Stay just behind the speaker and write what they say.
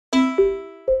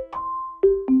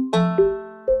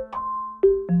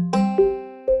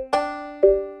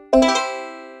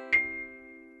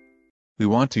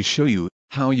want to show you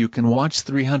how you can watch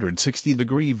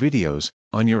 360-degree videos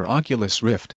on your Oculus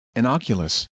Rift and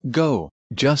Oculus Go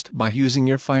just by using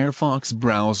your Firefox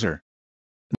browser.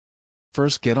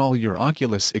 First, get all your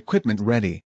Oculus equipment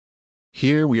ready.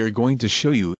 Here we are going to show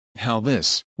you how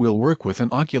this will work with an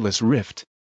Oculus Rift.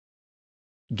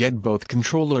 Get both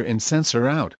controller and sensor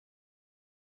out,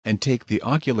 and take the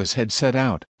Oculus headset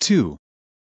out too.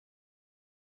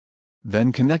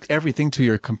 Then connect everything to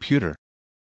your computer.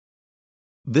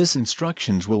 This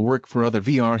instructions will work for other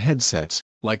VR headsets,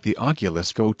 like the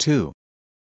Oculus Go too.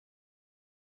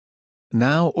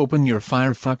 Now open your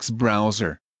Firefox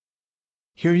browser.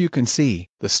 Here you can see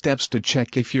the steps to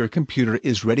check if your computer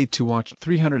is ready to watch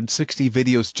 360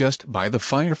 videos just by the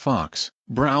Firefox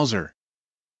browser.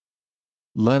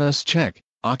 Let us check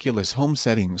Oculus Home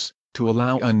Settings to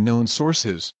allow unknown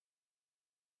sources,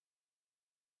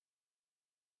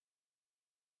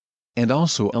 and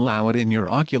also allow it in your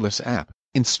Oculus app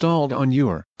installed on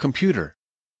your computer.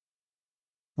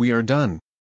 We are done.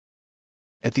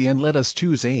 At the end, let us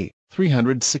choose a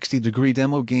 360-degree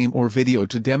demo game or video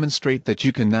to demonstrate that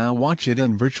you can now watch it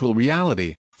in virtual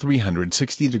reality,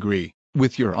 360-degree,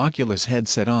 with your Oculus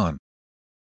headset on.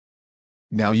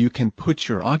 Now you can put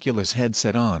your Oculus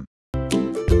headset on.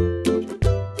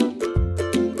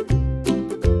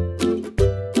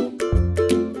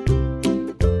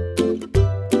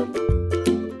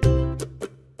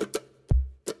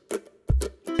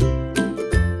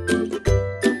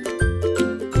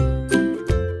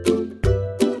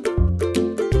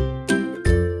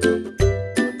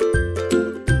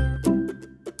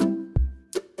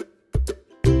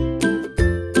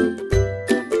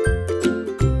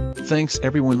 Thanks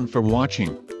everyone for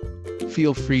watching.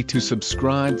 Feel free to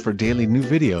subscribe for daily new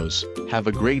videos. Have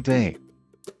a great day.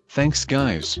 Thanks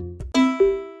guys.